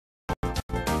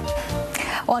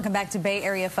Welcome back to Bay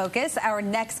Area Focus. Our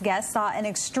next guest saw an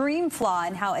extreme flaw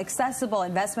in how accessible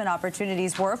investment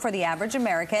opportunities were for the average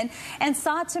American and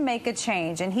sought to make a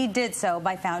change. And he did so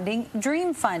by founding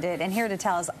DreamFunded. And here to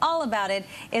tell us all about it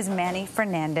is Manny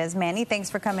Fernandez. Manny, thanks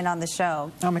for coming on the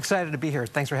show. I'm excited to be here.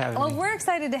 Thanks for having me. Well, we're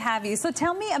excited to have you. So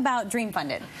tell me about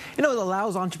DreamFunded. You know, it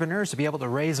allows entrepreneurs to be able to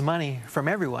raise money from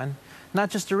everyone, not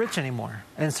just the rich anymore.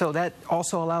 And so that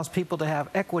also allows people to have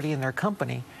equity in their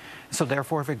company. So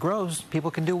therefore, if it grows,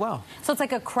 people can do well. So it's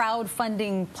like a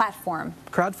crowdfunding platform.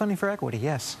 Crowdfunding for equity,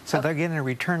 yes. So they're getting a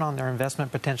return on their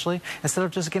investment potentially instead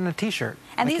of just getting a T-shirt.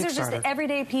 And these are just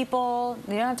everyday people.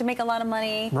 You don't have to make a lot of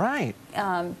money. Right.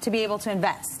 To be able to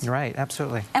invest. Right,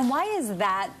 absolutely. And why is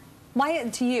that, why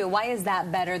is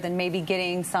that better than maybe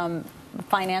getting some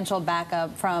financial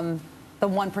backup from the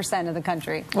 1% of the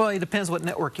country? Well, it depends what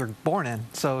network you're born in.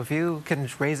 So if you can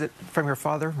raise it from your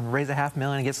father, raise a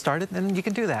 $500,000 and get started, then you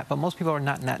can do that. But most people are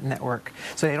not in that network.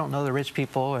 So they don't know the rich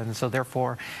people, and so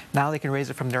therefore now they can raise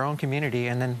it from their own community,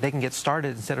 and then they can get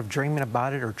started instead of dreaming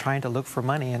about it or trying to look for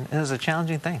money. And it's a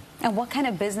challenging thing. And what kind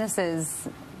of businesses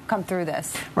come through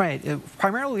this? Right.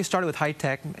 Primarily we started with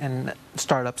high-tech and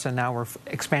startups, and now we're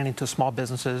expanding to small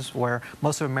businesses where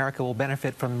most of America will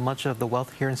benefit from much of the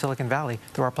wealth here in Silicon Valley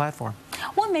through our platform.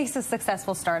 What makes a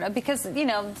successful startup? Because, you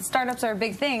know, startups are a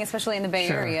big thing, especially in the Bay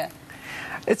Area.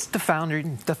 It's the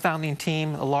founding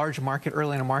team, a large market,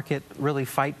 early in the market, really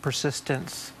fight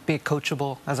persistence, be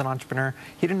coachable as an entrepreneur,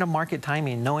 get into market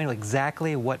timing, knowing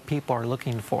exactly what people are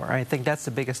looking for. I think that's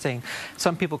the biggest thing.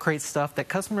 Some people create stuff that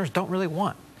customers don't really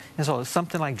want. And so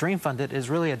something like DreamFunded is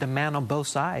really a demand on both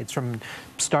sides, from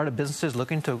startup businesses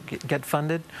looking to get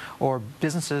funded or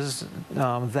businesses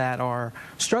that are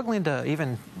struggling to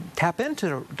even tap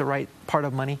into the right part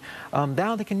of money.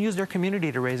 Now they can use their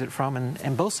community to raise it from,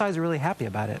 and both sides are really happy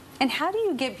about it. And how do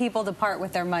you get people to part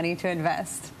with their money to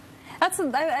invest?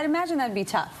 I'd imagine that'd be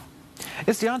tough.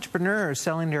 It's the entrepreneur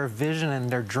selling their vision and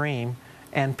their dream.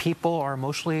 And people are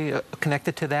emotionally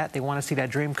connected to that. They want to see that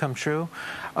dream come true.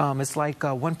 It's like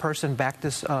one person backed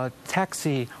this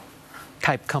taxi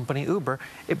type company, Uber,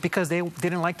 because they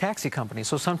didn't like taxi companies.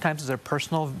 So sometimes it's a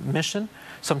personal mission.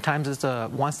 Sometimes it's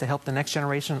wants to help the next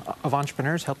generation of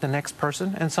entrepreneurs, help the next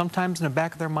person. And sometimes in the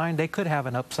back of their mind, they could have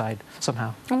an upside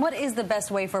somehow. And what is the best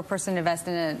way for a person to invest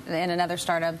in another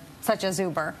startup, such as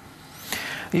Uber?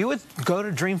 You would go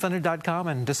to DreamFunded.com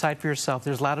and decide for yourself.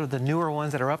 There's a lot of the newer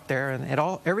ones that are up there, and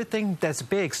everything that's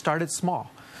big started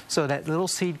small. So that little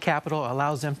seed capital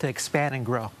allows them to expand and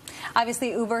grow.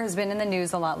 Obviously, Uber has been in the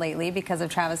news a lot lately because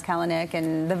of Travis Kalanick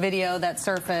and the video that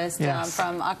surfaced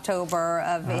from October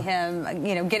of him,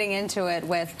 you know, getting into it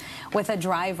with a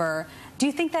driver. Do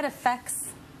you think that affects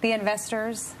the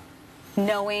investors,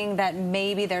 knowing that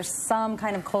maybe there's some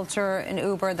kind of culture in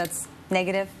Uber that's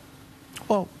negative?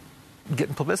 Well,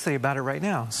 getting publicity about it right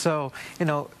now. So, you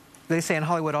know, they say in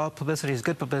Hollywood all publicity is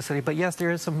good publicity, but yes, there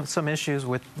is some issues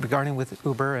regarding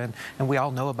Uber, and we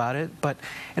all know about it. But,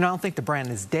 you know, I don't think the brand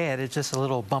is dead. It's just a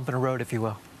little bump in the road, if you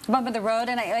will. Bump in the road,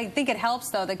 and I think it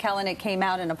helps, though, that Kalanick came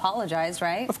out and apologized,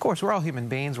 right? Of course, we're all human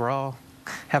beings. We all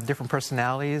have different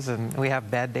personalities, and we have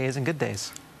bad days and good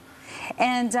days.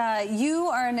 And you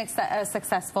are a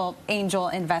successful angel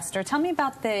investor. Tell me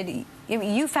about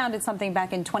you founded something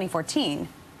back in 2014.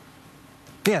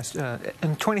 Yes,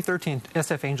 in 2013,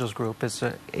 SF Angels Group is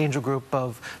an angel group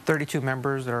of 32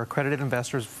 members that are accredited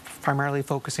investors, primarily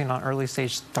focusing on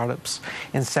early-stage startups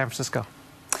in San Francisco.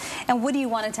 And what do you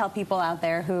want to tell people out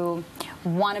there who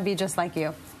want to be just like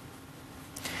you?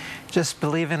 Just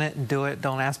believe in it and do it.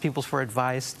 Don't ask people for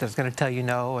advice that's going to tell you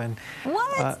no. And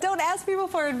what? Don't ask people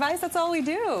for advice? That's all we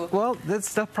do. Well,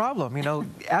 that's the problem. You know,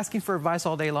 asking for advice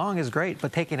all day long is great,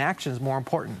 but taking action is more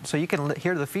important. So you can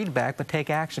hear the feedback, but take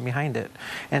action behind it,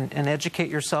 and educate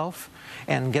yourself,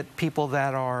 and get people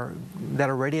that are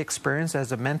already experienced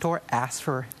as a mentor. Ask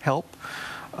for help.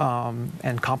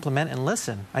 And compliment and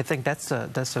listen. I think that's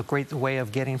a great way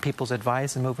of getting people's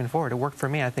advice and moving forward. It worked for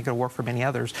me. I think it'll work for many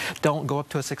others. Don't go up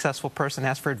to a successful person,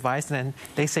 ask for advice, and then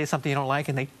they say something you don't like,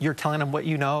 and you're telling them what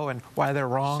you know and why they're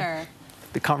wrong. Sure.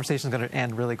 The conversation is going to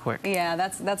end really quick. Yeah,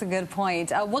 that's a good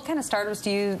point. What kind of startups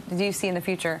do you see in the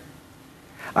future?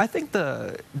 I think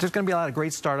there's going to be a lot of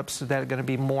great startups that are going to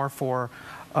be more for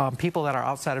people that are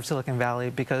outside of Silicon Valley,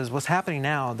 because what's happening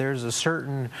now, there's a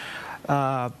certain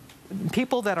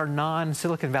people that are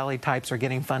non-Silicon Valley types are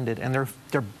getting funded, and they're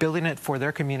building it for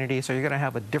their community. So you're going to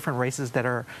have different races that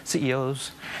are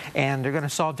CEOs, and they're going to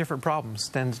solve different problems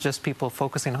than just people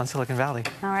focusing on Silicon Valley.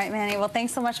 All right, Manny. Well,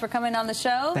 thanks so much for coming on the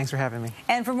show. Thanks for having me.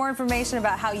 And for more information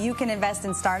about how you can invest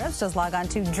in startups, just log on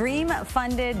to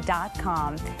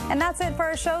DreamFunded.com. And that's it for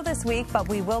our show this week, but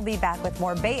we will be back with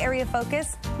more Bay Area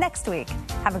focus next week.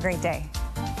 Have a great day.